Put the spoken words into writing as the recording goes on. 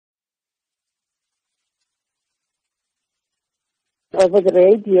over the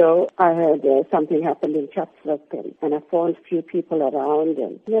radio, I heard something happened in Chatsworth, and I phoned a few people around,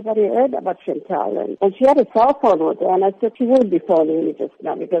 and nobody heard about Chantal. And she had a cell phone with her, and I said, she wouldn't be phoning me just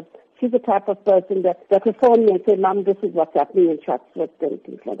now, because she's the type of person that would phone me and say, Mom, this is what's happening in Chatsworth, and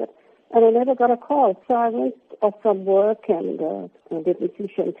things like that. And I never got a call. So I went off from work and didn't see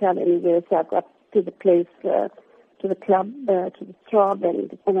Chantal anywhere. So I got to the place, to the club, to the Throb.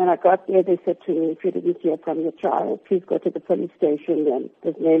 And when I got there, they said to me, if you didn't hear from your child, please go to the police station. And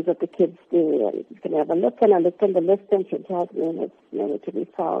there's names of the kids there. And you can have a look. And I looked on the list, and Chantal's name was nowhere to be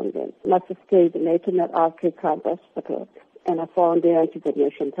found. And must have stayed in National Arcade Hospital. And I found there, and she said, no,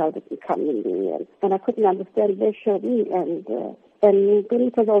 Chantal didn't come in there. And I couldn't understand where she was. And then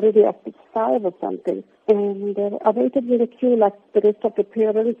it was already after 5 or something. And I waited in the queue like the rest of the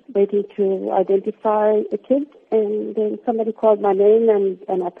parents, waiting to identify the kids. And then somebody called my name,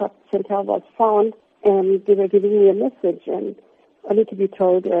 and I thought Chantal was found. And they were giving me a message. And only to be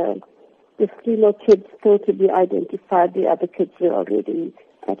told there's 3 more kids still to be identified. The other kids were already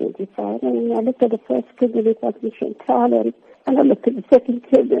identified. And I looked at the first kid, and it wasn't Chantal. And I looked at the second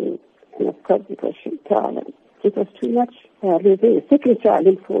kid, and of course it was Chantal. And it was too much. Losing a second child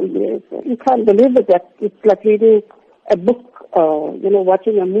in 4 years. You can't believe it. That it's like reading a book or,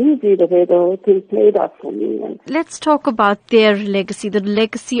 watching a movie, the way the whole thing played out for me. And let's talk about their legacy, the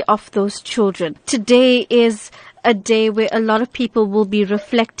legacy of those children. Today is a day where a lot of people will be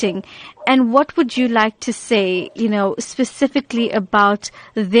reflecting. And what would you like to say, specifically about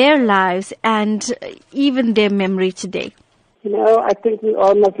their lives and even their memory today? I think we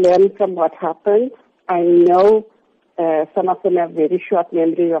all must learn from what happened. I know some of them have very short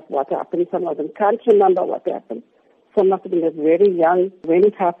memory of what happened. Some of them can't remember what happened. Some of them are very young when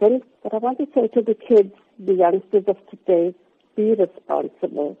it happened. But I want to say to the kids, the youngsters of today, be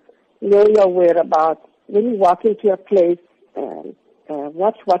responsible. Know your whereabouts. When you walk into a place,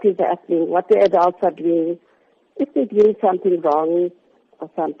 watch what is happening, what the adults are doing. If they're doing something wrong or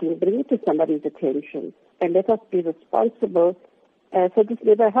something, bring it to somebody's attention. And let us be responsible so this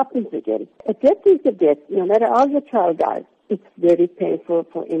never happens again. A death is a death. No matter how your child dies, it's very painful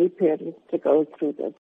for any parent to go through this.